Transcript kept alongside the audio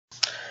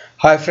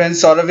Hi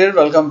friends, Saurav here.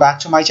 Welcome back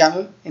to my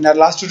channel. In our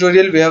last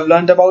tutorial, we have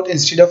learned about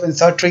instead of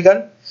insert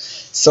trigger.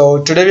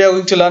 So today we are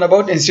going to learn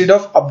about instead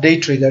of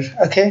update trigger.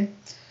 Okay.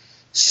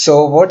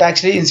 So what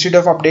actually instead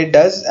of update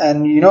does,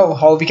 and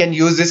how we can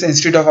use this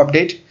instead of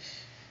update.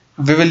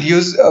 We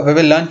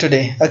will learn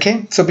today.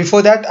 Okay. So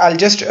before that, I'll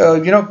just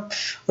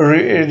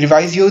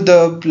revise you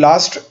the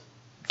last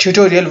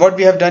tutorial. What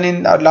we have done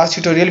in our last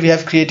tutorial, we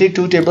have created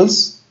two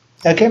tables.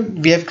 Okay.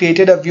 We have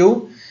created a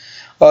view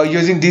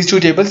using these two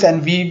tables,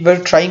 and we were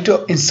trying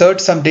to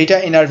insert some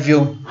data in our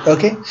view.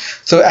 Okay,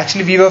 so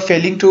actually we were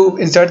failing to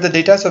insert the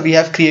data, so we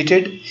have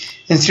created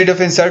instead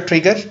of insert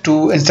trigger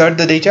to insert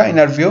the data in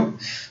our view.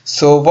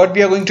 So what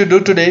we are going to do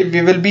today,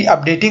 we will be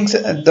updating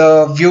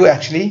the view.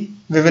 Actually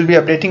we will be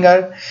updating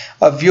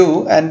our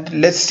view, and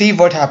let's see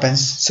what happens.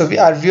 So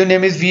our view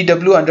name is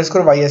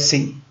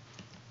vw_ysc.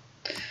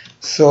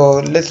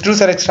 so let's do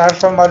select star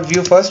from our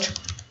view first,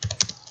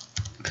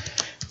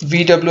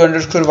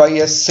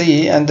 vw_ysc,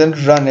 and then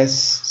run is.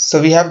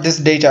 So we have this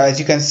data, as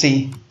you can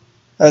see.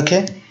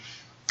 Okay,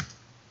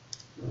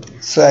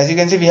 so as you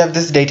can see, we have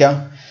this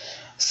data.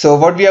 So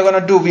what we are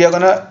gonna do, we are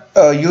gonna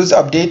use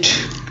update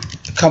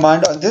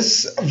command on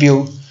this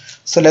view.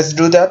 So let's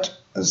do that.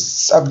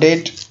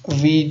 Update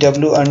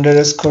vw_ysc,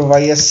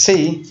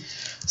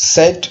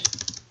 set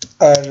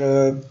our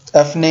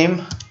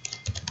fname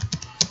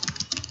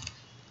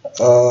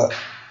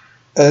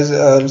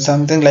as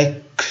something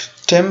like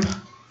Tim,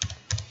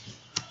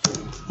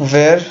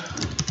 where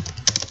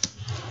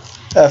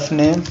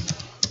fname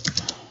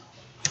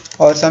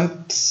or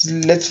some,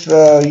 let's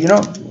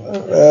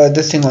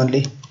this thing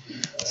only.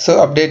 So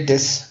update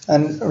this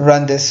and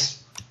run this.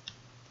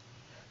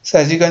 So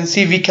as you can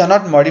see, we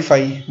cannot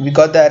modify, we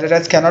got the error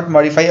as cannot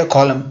modify a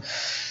column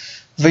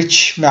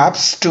which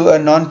maps to a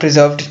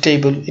non-preserved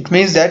table. It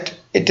means that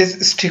it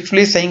is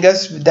strictly saying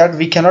us that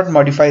we cannot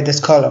modify this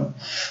column.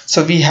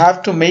 So we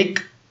have to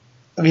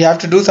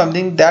do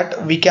something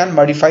that we can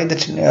modify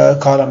the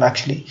column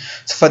actually.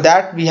 So for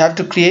that we have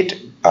to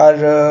create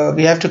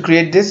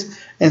this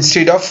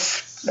instead of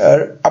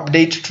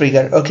update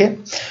trigger. Okay,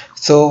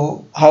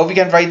 so how we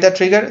can write that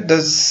trigger?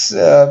 Those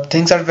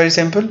things are very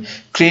simple.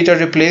 Create or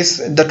replace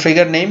the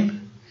trigger name,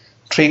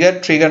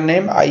 trigger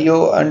name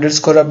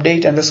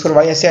io_update_ysc.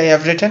 I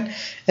have written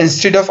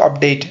instead of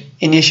update.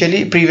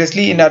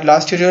 Previously in our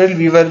last tutorial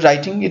we were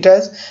writing it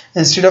as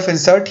instead of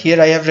insert. Here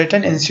I have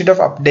written instead of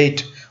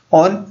update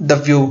on the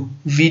view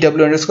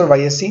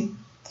vw_ysc.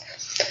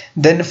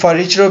 Then for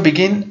each row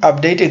begin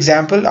update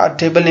example. Our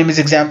table name is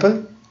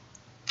example.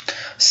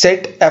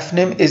 Set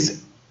fname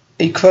is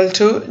equal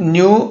to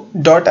new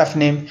dot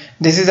fname.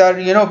 This is our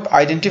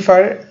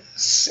identifier.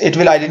 It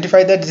will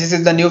identify that this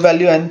is the new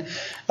value, and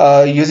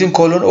using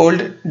colon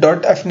old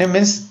dot fname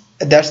means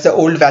that's the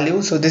old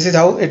value. So this is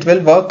how it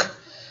will work.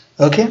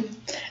 Okay,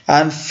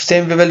 and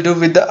same we will do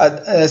with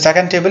the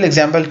second table.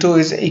 Example 2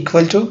 is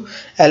equal to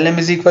lname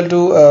is equal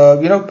to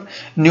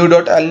new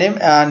dot lname,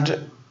 and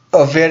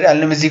where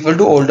lname is equal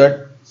to old dot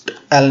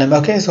lname.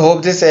 Okay, so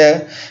hope this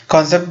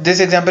this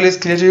example is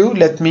clear to you.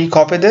 Let me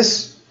copy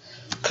this,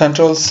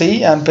 Control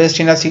C, and paste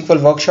in a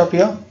SQL workshop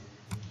here.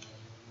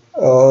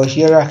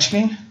 Here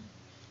actually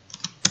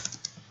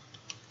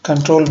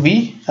Control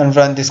V and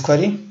run this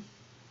query.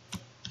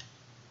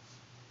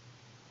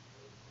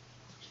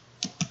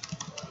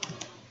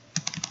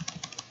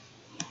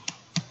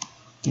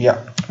 Yeah,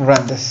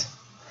 run this.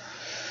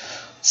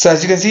 So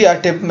as you can see, our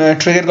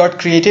trigger got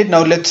created.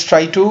 Now let's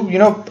try to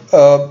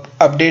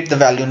update the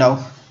value now.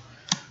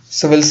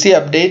 So we'll see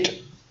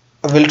update.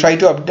 We'll try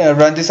to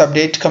run this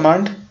update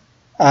command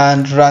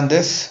and run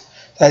this.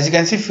 As you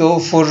can see, 4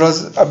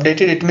 rows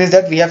updated. It means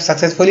that we have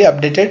successfully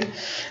updated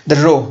the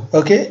row.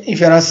 Okay, if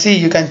you want to see,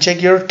 you can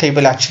check your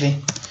table actually.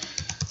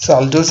 So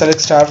I'll do select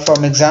star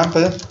from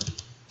example,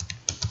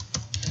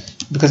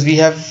 because we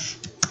have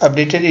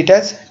updated it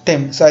as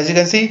Tim. So as you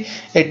can see,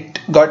 it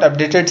got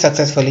updated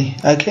successfully.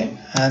 Okay,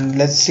 and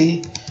let's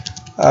see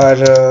our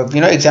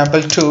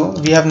example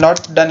 2. We have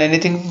not done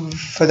anything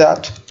for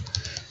that,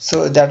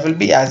 so that will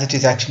be as it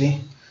is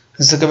actually.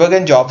 Zuckerberg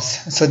and Jobs.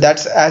 So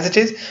that's as it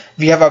is.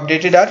 We have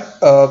updated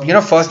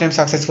our first name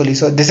successfully.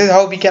 So this is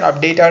how we can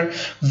update our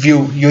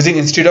view using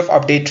instead of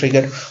update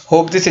trigger.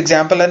 Hope this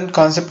example and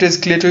concept is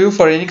clear to you.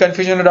 For any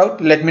confusion or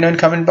doubt, let me know in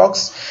comment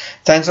box.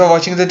 Thanks for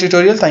watching the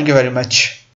tutorial. Thank you very much.